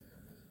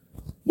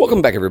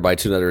Welcome back, everybody,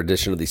 to another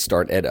edition of the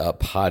Start Ed Up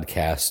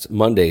podcast,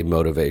 Monday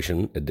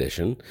Motivation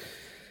Edition.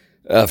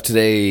 If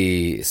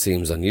today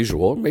seems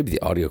unusual, maybe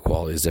the audio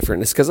quality is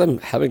different. It's because I'm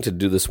having to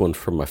do this one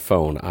from my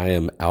phone. I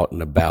am out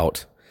and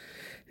about,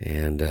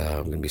 and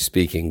I'm going to be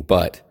speaking.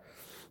 But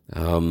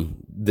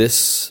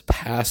this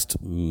past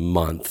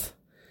month,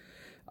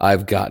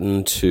 I've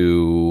gotten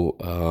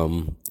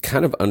to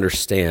kind of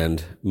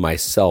understand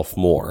myself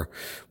more,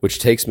 which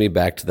takes me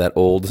back to that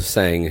old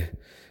saying,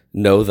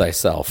 know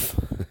thyself.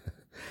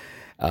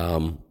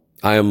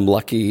 I am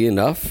lucky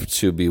enough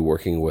to be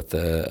working with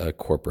a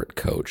corporate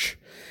coach.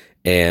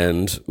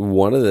 And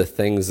one of the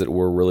things that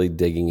we're really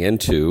digging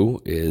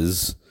into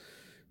is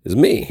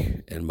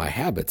me and my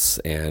habits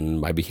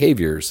and my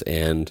behaviors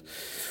and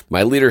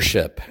my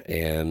leadership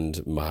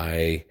and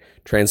my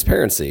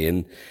transparency.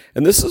 And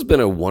this has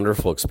been a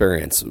wonderful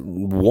experience.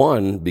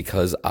 One,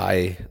 because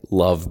I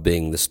love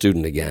being the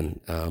student again.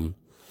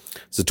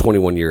 As a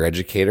 21-year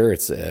educator,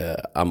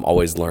 I'm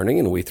always learning,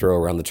 and we throw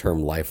around the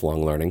term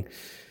lifelong learning.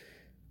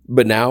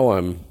 But now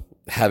I'm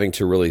having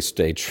to really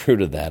stay true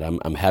to that.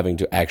 I'm having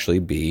to actually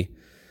be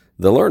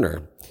the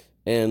learner.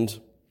 And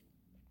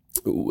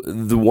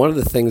one of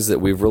the things that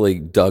we've really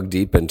dug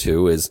deep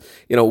into is,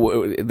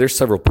 there's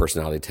several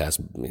personality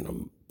tests,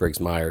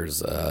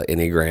 Briggs-Myers,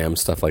 Enneagram,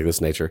 stuff like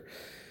this nature.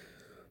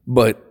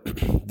 But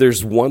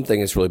there's one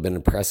thing that's really been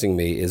impressing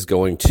me is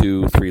going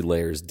 2-3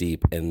 layers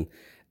deep and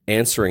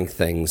answering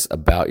things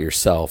about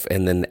yourself,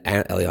 and then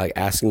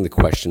asking the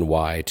question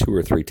why 2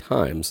 or 3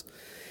 times.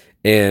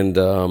 And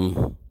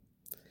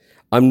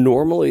I'm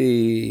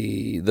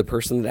normally the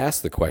person that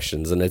asks the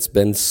questions, and it's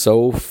been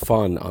so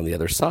fun on the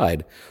other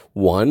side.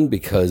 One,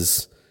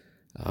 because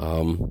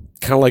kind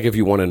of like if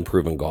you want to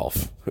improve in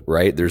golf,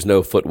 right? There's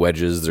no foot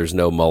wedges, there's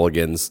no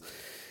mulligans.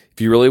 If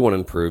you really want to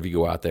improve, you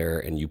go out there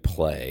and you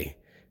play.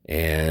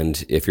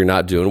 And if you're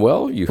not doing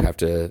well, you have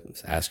to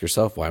ask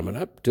yourself, why am I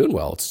not doing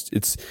well?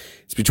 It's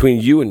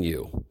between you and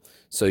you.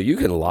 So you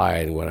can lie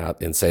and went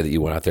out and say that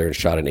you went out there and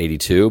shot an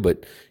 82,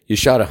 but you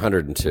shot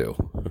 102.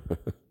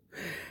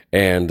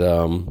 And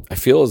I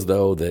feel as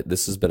though that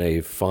this has been a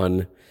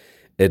fun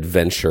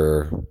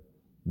adventure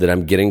that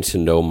I'm getting to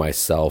know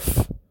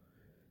myself,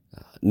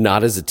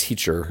 not as a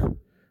teacher,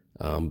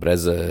 but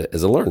as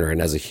a learner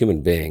and as a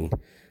human being,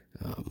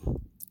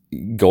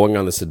 going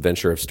on this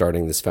adventure of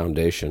starting this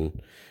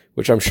foundation,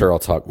 which I'm sure I'll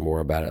talk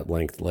more about at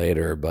length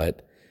later.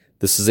 But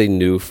this is a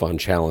new fun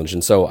challenge,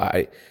 and so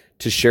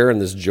to share in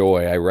this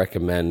joy, I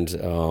recommend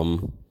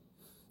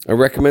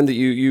that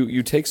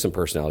you take some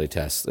personality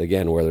tests,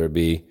 again, whether it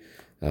be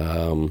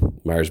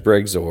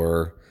Myers-Briggs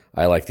or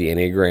I like the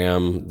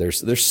Enneagram.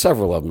 There's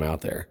several of them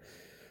out there,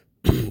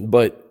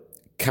 but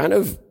kind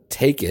of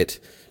take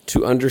it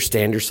to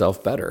understand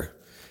yourself better.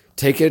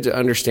 Take it to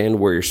understand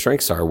where your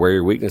strengths are, where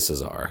your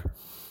weaknesses are.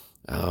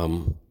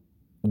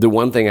 The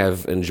one thing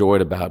I've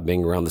enjoyed about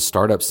being around the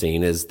startup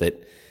scene is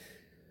that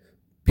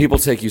people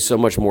take you so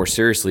much more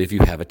seriously if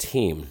you have a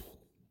team,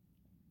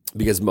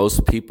 because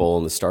most people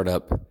in the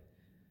startup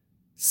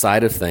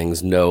side of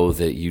things know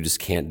that you just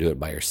can't do it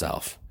by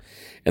yourself.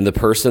 And the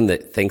person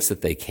that thinks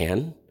that they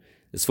can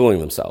is fooling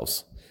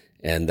themselves.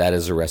 And that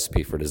is a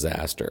recipe for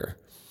disaster.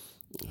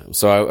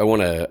 So I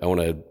want to,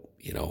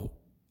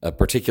 a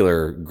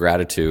particular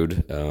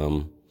gratitude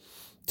to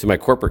my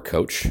corporate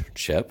coach,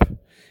 Chip,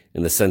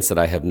 in the sense that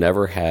I have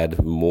never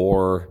had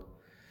more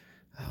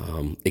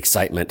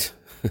excitement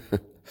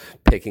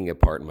picking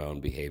apart my own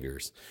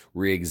behaviors,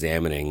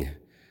 re-examining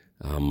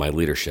my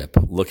leadership,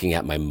 looking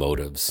at my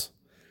motives.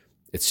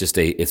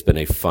 It's been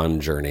a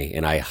fun journey,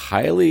 and I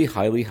highly,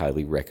 highly,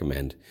 highly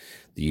recommend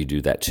that you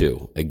do that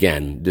too.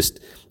 Again, just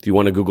if you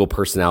want to Google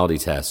personality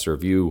tests, or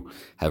if you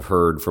have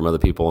heard from other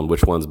people on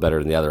which one's better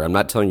than the other, I'm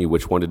not telling you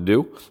which one to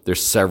do.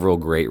 There's several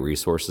great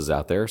resources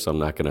out there, so I'm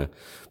not going to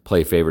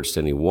play favorites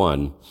to any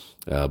one,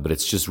 but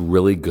it's just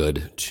really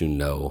good to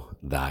know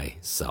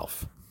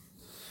thyself.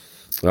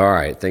 All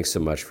right, thanks so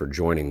much for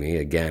joining me.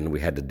 Again,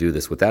 we had to do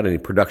this without any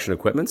production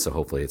equipment, so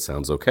hopefully it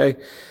sounds okay.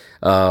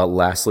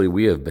 Lastly,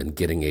 we have been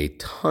getting a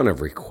ton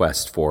of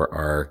requests for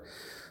our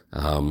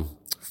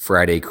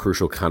Friday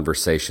Crucial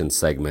Conversation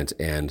segment,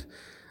 and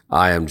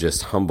I am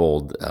just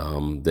humbled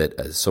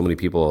that so many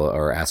people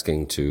are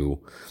asking to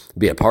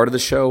be a part of the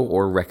show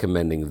or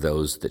recommending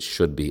those that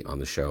should be on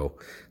the show.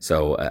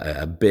 So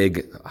a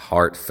big,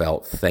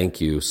 heartfelt thank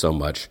you so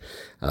much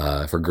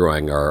for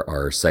growing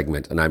our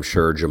segment, and I'm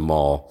sure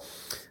Jamal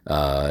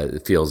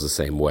feels the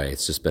same way.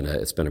 It's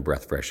been a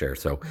breath of fresh air.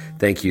 So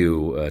thank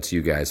you to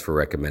you guys for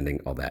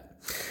recommending all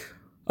that.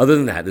 Other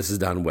than that, this is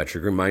Don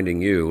Wettrick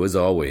reminding you, as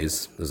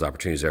always, there's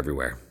opportunities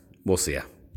everywhere. We'll see ya.